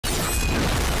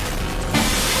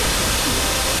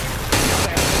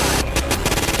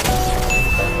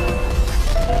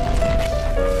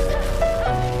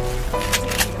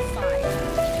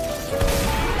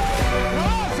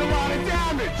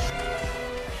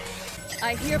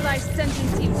I hereby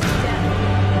sentence you to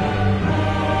death.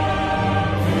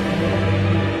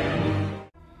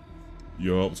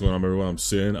 Yo, what's going on, everyone? I'm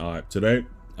Sin. Today,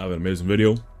 I have an amazing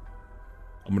video.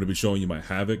 I'm going to be showing you my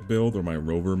Havoc build, or my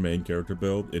Rover main character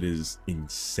build. It is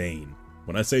insane.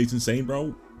 When I say it's insane,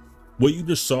 bro, what you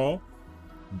just saw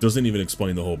doesn't even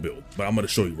explain the whole build, but I'm going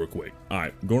to show you real quick.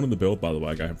 Alright, going to the build. By the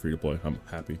way, I got him free to play. I'm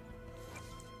happy.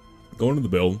 Going to the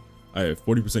build, I have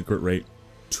 40% crit rate,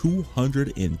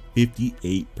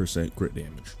 258% crit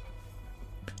damage.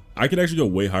 I could actually go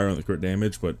way higher on the crit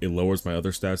damage, but it lowers my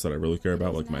other stats that I really care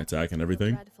about, like my attack and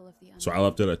everything. So I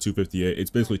left it at 258. It's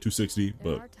basically 260,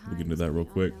 but we can do that real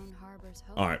quick.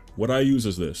 Alright, what I use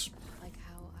is this.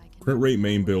 Crit rate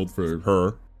main build for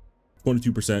her.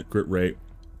 22% crit rate.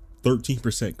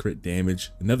 13% crit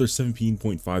damage. Another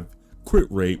 17.5 crit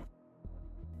rate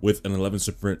with an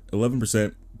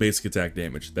 11% basic attack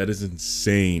damage. That is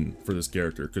insane for this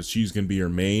character, because she's going to be your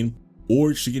main.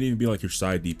 Or she can even be like your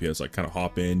side DPS, like kind of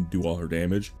hop in, do all her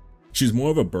damage. She's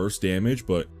more of a burst damage,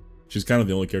 but she's kind of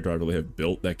the only character I really have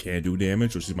built that can do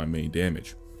damage, so she's my main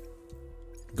damage.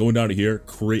 Going down to here,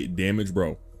 crit damage,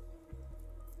 bro.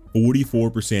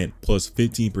 44% plus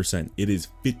 15%. It is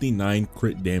 59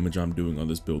 crit damage I'm doing on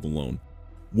this build alone.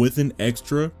 With an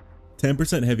extra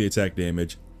 10% heavy attack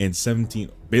damage and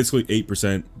basically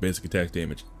 8% basic attack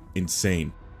damage.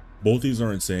 Insane. Both these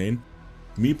are insane.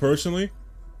 Me personally,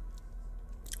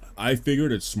 I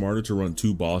figured it's smarter to run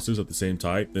 2 bosses at the same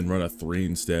type than run a 3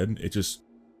 instead.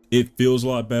 It feels a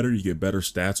lot better. You get better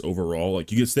stats overall.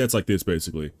 Like, you get stats like this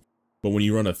basically. But when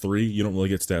you run a 3, you don't really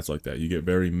get stats like that. You get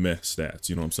very meh stats,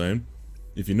 you know what I'm saying?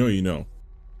 If you know, you know.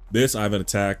 This, I have an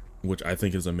attack, which I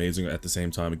think is amazing at the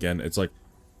same time. Again, it's like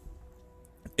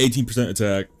 18%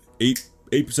 attack,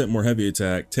 8% more heavy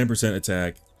attack, 10%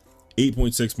 attack,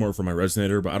 8.6 more for my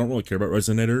resonator, but I don't really care about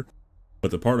resonator.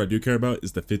 But the part I do care about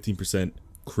is the 15%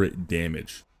 crit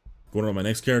damage. Going on my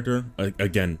next character,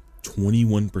 again,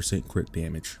 21% crit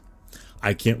damage.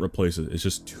 I can't replace it. It's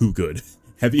just too good.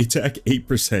 Heavy attack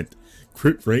 8%,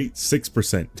 crit rate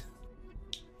 6%.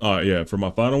 Yeah, for my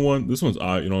final one, this one's you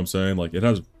know what I'm saying? Like, it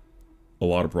has a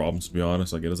lot of problems, to be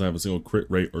honest. Like, it doesn't have a single crit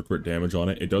rate or crit damage on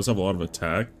it. It does have a lot of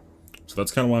attack, so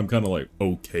that's kind of why I'm kind of like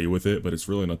okay with it, but it's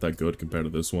really not that good compared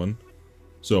to this one.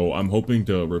 So I'm hoping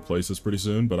to replace this pretty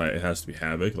soon, but it has to be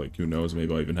Havoc. Like, who knows?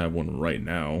 Maybe I'll even have one right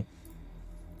now.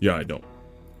 Yeah, I don't.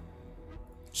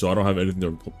 So I don't have anything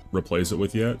to replace it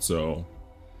with yet, so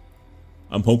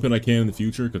I'm hoping I can in the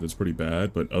future, because it's pretty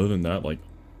bad. But other than that, like,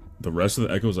 the rest of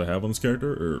the echoes I have on this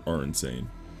character are insane.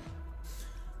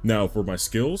 Now, for my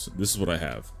skills, this is what I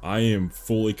have. I am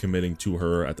fully committing to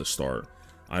her at the start.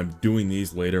 I'm doing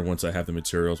these later once I have the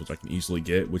materials, which I can easily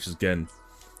get, which is, again,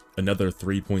 another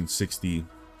 3.60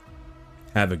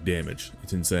 Havoc damage.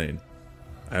 It's insane.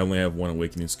 I only have 1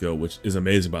 awakening skill, which is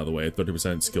amazing, by the way.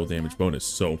 30% skill damage bonus.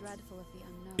 So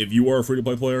if you are a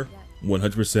free-to-play player,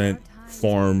 100%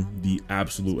 farm the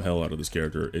absolute hell out of this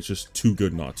character. It's just too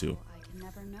good not to.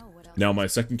 Now, my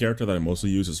second character that I mostly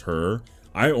use is her.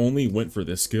 I only went for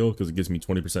this skill because it gives me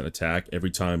 20% attack every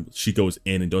time she goes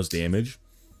in and does damage.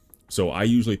 So I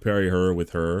usually parry her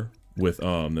with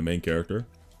the main character.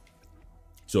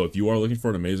 So if you are looking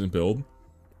for an amazing build,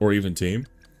 or even team,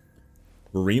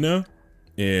 Marina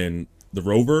and the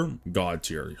Rover, god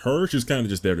tier. Her, she's kind of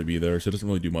just there to be there. She doesn't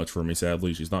really do much for me,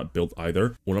 sadly. She's not built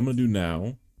either. What I'm going to do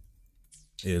now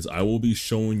is I will be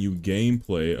showing you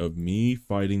gameplay of me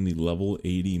fighting the level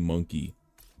 80 monkey.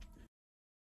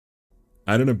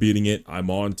 I ended up beating it.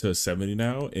 I'm on to 70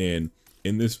 now, and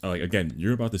in this, like, again,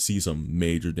 you're about to see some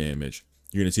major damage.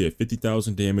 You're going to see a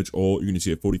 50,000 damage ult. You're going to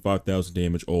see a 45,000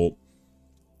 damage ult.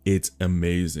 It's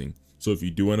amazing. So if you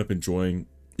do end up enjoying,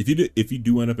 if you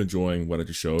do end up enjoying what I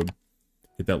just showed,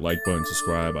 hit that like button,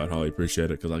 subscribe. I'd highly appreciate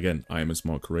it, because again, I am a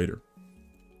small creator.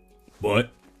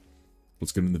 But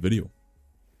let's get into the video.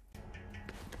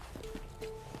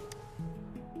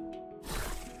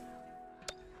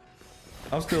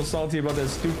 I'm still salty about that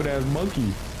stupid ass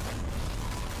monkey.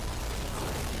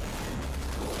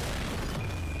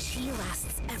 She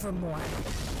lasts evermore.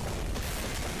 Life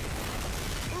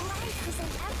is in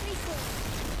everything.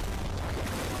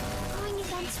 Going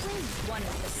against wind. One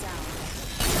is the sound.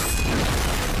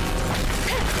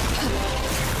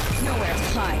 Nowhere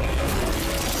to hide.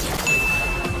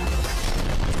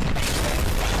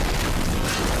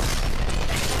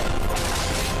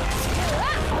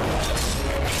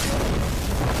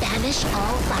 Banish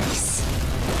all vice.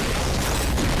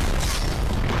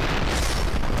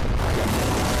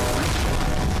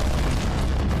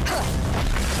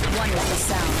 One is the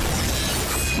sound.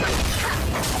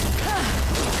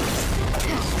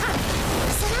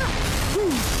 Set up.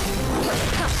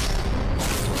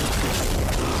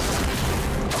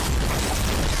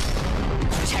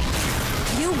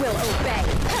 will obey.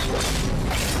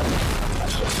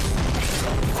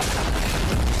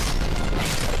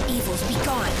 Evils be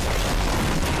gone.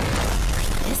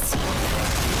 Like this.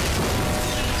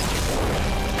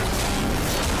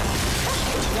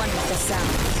 One with the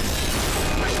sound.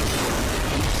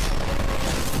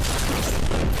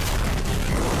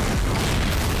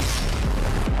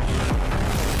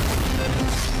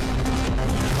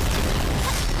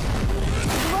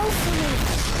 Roll for me.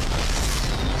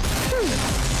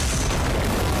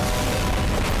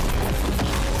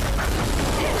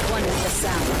 One with the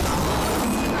sound.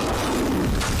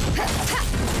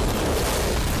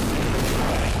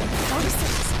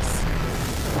 Photosynthesis.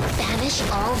 Banish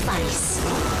all vice.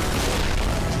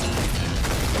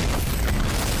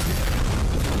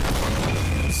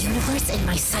 Universe in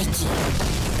my psyche.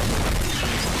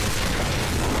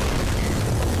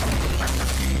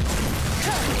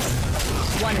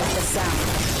 One with the sound.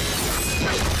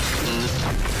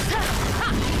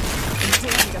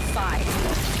 Enduring defy.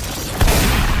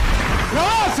 Well,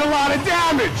 that's a lot of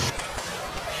damage!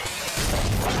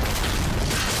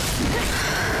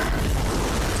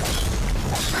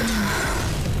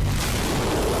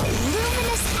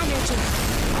 Luminous energy.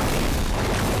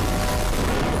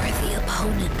 Worthy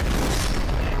opponent.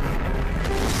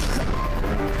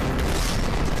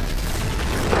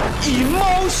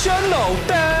 Emotional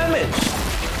damage.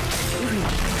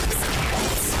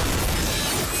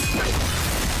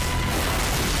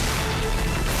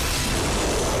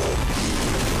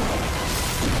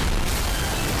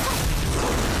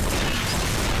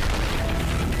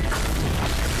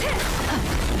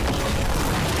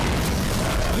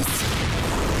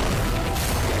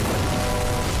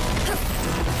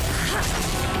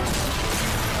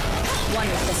 One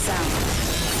with the sound.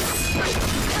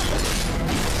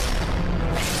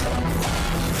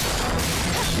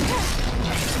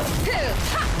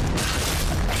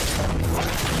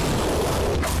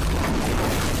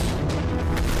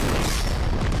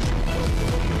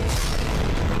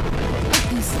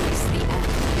 This is the end.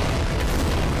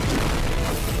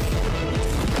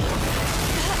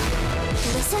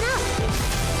 Listen up.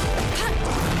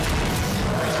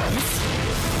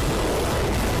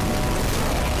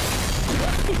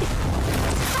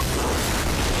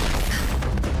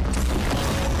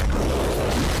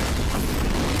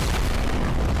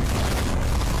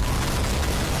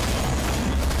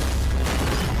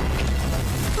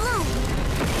 Bloom.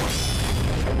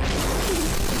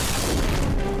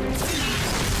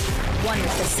 One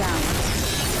with the sound.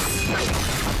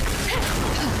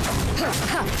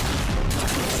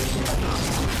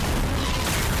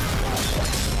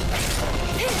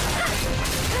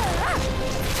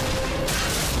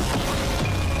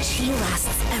 She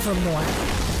lasts evermore.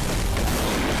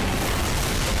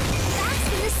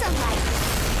 Bask in the sunlight.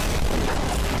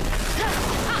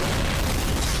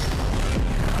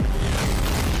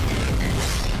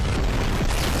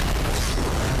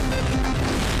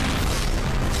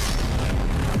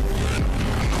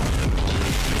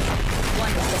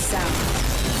 One with the sound.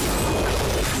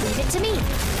 Leave it to me.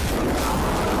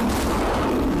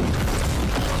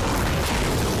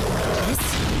 This.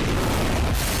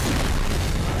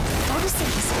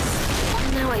 Photosynthesis.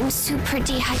 Now I'm super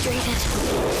dehydrated.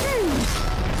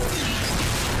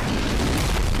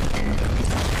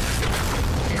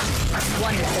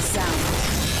 One with the sound.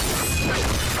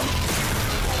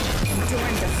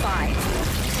 Enduring defy.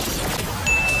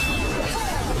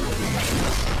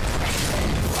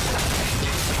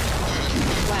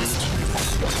 Last chance.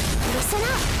 Listen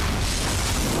up.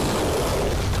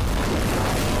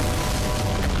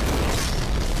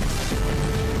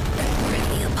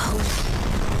 Worthy opponent.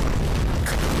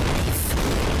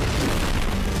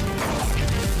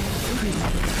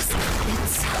 Relieves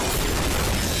itself.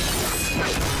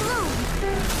 Bloom.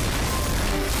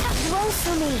 Roll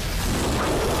for me.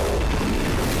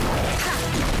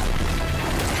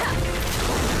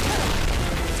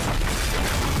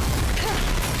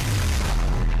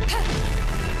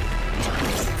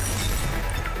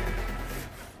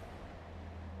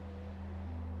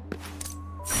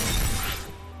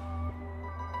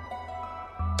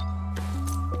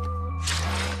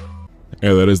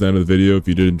 And that is the end of the video. If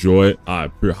you did enjoy it,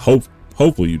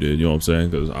 hopefully you did, you know what I'm saying,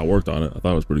 because I worked on it. I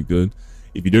thought it was pretty good.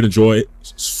 If you did enjoy it,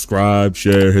 subscribe,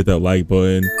 share, hit that like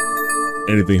button.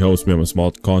 Anything helps me. I'm a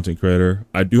small content creator.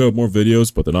 I do have more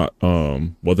videos, but they're not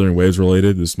Wuthering Waves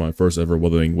related. This is my first ever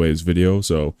Wuthering Waves video,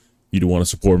 so if you do want to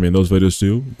support me in those videos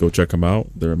too, go check them out.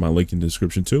 They're in my link in the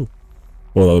description too.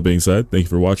 Well, that being said, thank you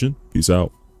for watching. Peace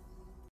out.